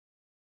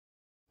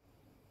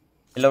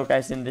Hello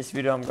guys, in this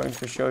video I'm going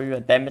to show you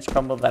a damage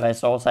combo that I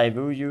saw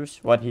Zywoo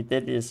use. What he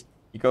did is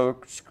he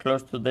goes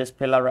close to this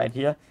pillar right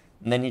here,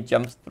 and then he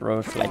jump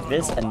throws like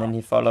this, and then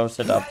he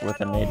follows it up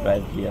with a nade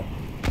right here.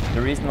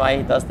 The reason why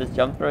he does this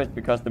jump throw is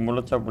because the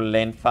molotov will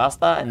land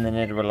faster, and then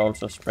it will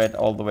also spread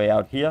all the way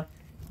out here.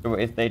 So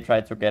if they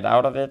try to get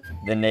out of it,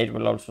 the nade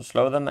will also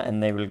slow them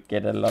and they will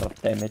get a lot of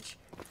damage.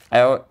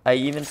 I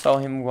even saw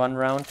him one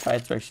round try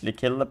to actually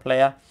kill the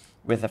player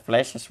with a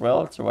flash as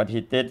well. So what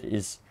he did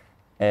is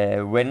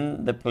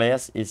when the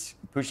players is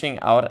pushing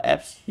out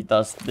apps, he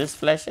does this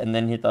flash and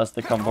then he does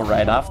the combo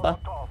right after,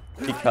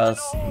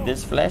 because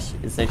this flash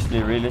is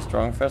actually really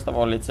strong. First of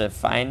all, it's a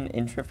fine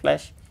entry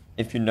flash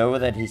if you know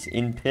that he's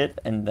in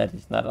pit and that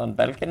he's not on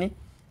balcony,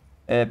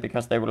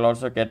 because they will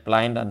also get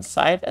blind on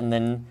side, and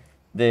then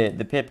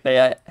the pit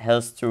player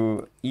has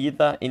to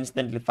either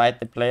instantly fight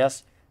the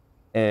players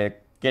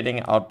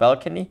getting out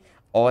balcony,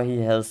 or he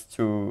has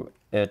to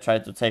try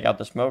to take out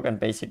the smoke and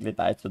basically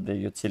die to the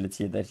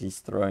utility that he's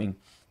throwing.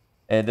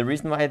 The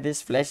reason why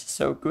this flash is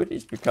so good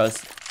is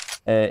because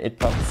it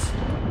pops.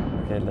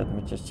 Okay, let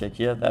me just check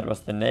here. That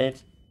was the nade.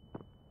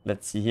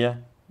 Let's see here.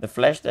 The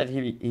flash that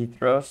he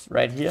throws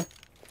right here,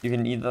 you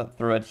can either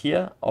throw it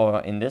here or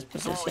in this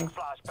position.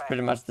 It's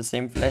pretty much the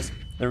same flash.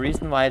 The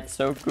reason why it's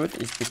so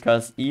good is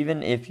because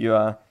even if you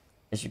are,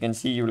 as you can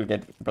see, you will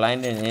get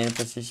blind in any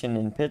position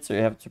in pit, so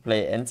you have to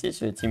play anti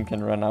so your team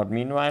can run out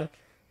meanwhile.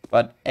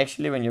 But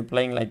actually when you're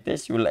playing like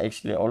this, you will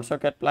actually also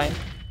get blind.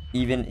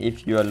 Even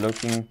if you are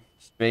looking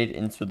straight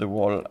into the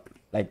wall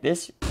like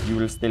this, you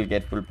will still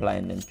get full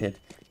blind in pit.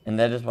 And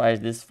that is why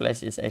this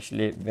flash is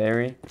actually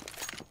very,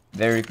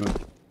 very good.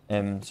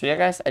 So yeah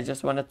guys, I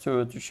just wanted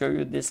to show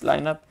you this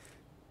lineup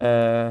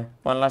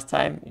one last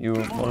time. You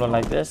follow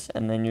like this,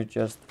 and then you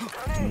just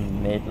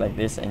made like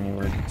this, and you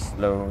will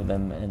slow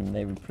them and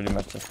they will pretty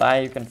much just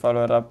die. You can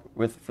follow it up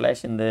with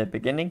flash in the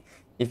beginning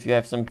if you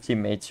have some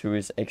teammates who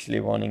is actually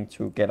wanting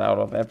to get out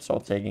of apps or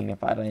taking a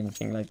fight or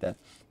anything like that.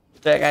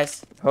 So yeah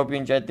guys, hope you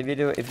enjoyed the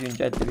video. If you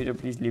enjoyed the video,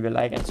 please leave a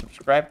like and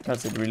subscribe,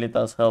 because it really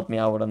does help me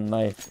out on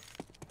my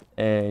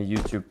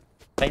YouTube.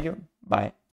 Thank you. Bye.